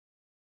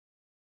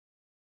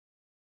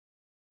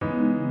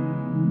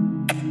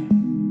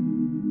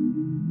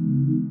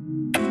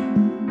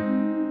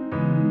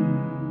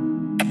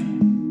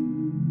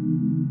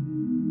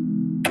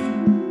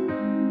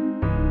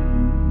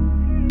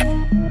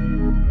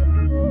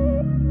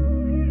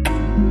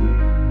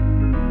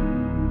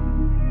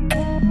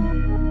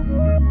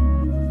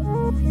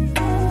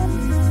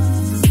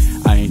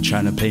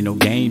tryna play no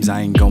games,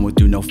 I ain't going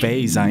through no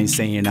phase. I ain't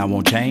saying I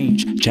won't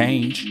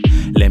change.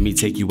 Let me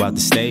take you out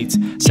the States,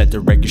 set the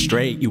record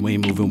straight. You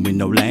ain't moving with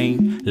no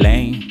lame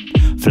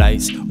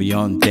flights, we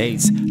on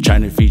dates,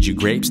 tryna feed you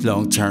grapes,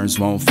 long terms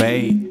won't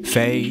fade.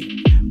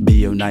 Be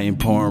your night in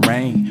pouring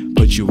rain,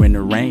 put you in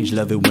the range,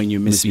 love it when you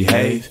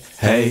misbehave.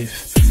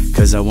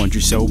 Cause I want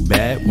you so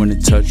bad, wanna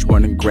touch,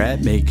 wanna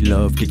grab, make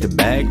love, get the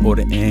bag,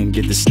 order in,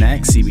 get the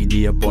snack,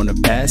 CBD up on the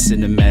pass,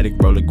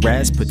 cinematic, roll of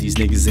grass, put these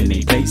niggas in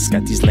their place,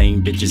 got these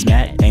lame bitches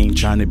mad, ain't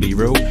tryna be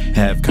rude,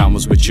 have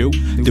combos with you,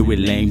 do it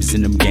lames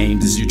in them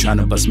games as you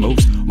tryna bust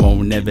moves,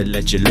 won't never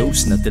let you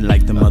loose, nothing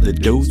like them other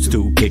dudes,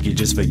 too picky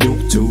just for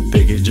you, too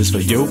picky just for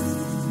you.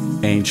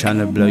 Ain't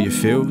tryna blow your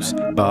fuse,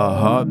 ball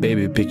hard,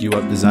 baby, pick you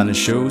up designer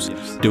shoes.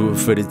 Do it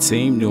for the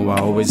team, knew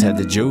I always had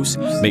the juice.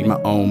 Make my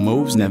own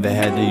moves, never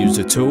had to use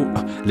a tool.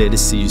 Let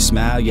us see you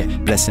smile, yeah,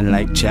 blessing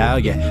like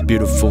child, yeah.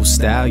 Beautiful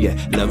style, yeah,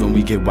 love when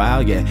we get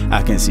wild, yeah.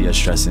 I can see us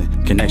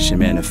stressing, connection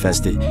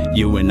manifested.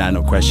 You and I,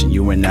 no question,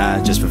 you and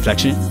I, just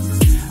reflection.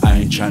 I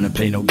ain't tryna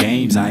play no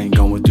games, I ain't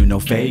going through no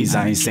phase.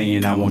 I ain't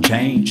saying I won't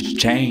change.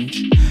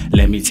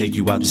 Let me take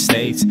you out the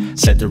States,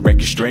 set the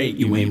record straight.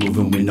 You ain't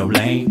moving with no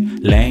lame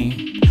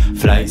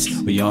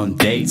flights, we on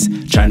dates,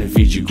 tryna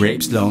feed you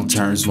grapes, long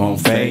terms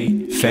won't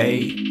fade.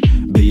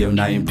 Be your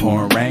night in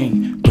pouring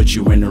rain, put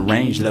you in the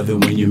range, love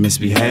it when you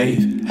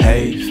misbehave.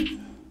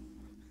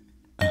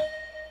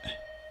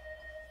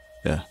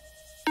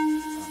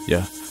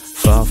 Yeah.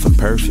 Far from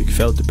perfect,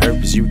 felt the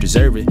purpose, you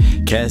deserve it.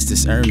 Cast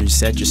this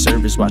earnest, at your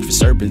service, watch for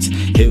serpents.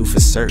 Heal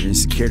for certain,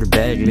 secure the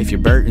bag, lift your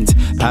burdens.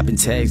 Popping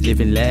tags, live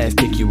and laugh,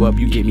 pick you up,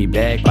 you get me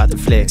back. By the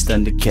flex,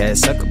 thundercast,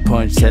 sucker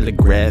punch,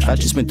 telegraph. I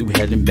just went through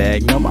hell and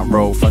back, know my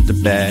role, front to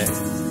back.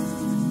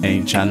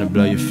 Ain't tryna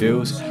blow your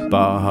fuse,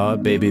 ball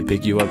hard, baby,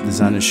 pick you up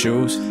designer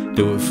shoes.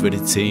 Do it for the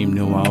team,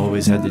 knew I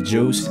always had the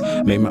juice.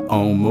 Make my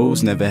own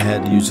moves, never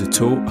had to use a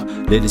tool.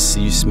 Let us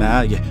see you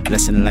smile, yeah,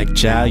 blessing like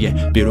child,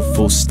 yeah.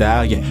 Beautiful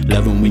style, yeah,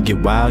 love when we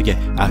get wild,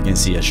 yeah. I can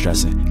see us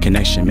stressing,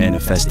 connection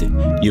manifested.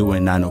 You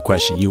and I, no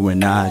question, you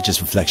and I,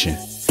 just reflection.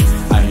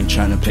 I ain't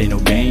tryna play no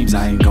games,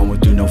 I ain't going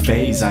through no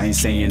phase. I ain't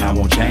saying I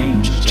won't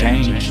change.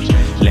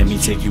 Let me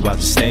take you out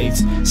the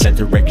States, set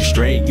the record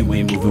straight. You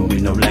ain't moving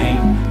with no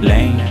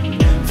lame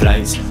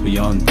flights, we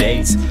on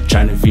dates,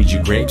 tryna feed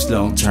you grapes,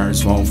 long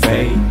terms won't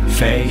fade.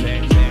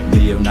 Be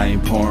your night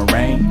in pouring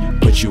rain,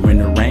 put you in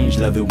the range,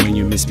 love it when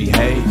you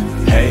misbehave.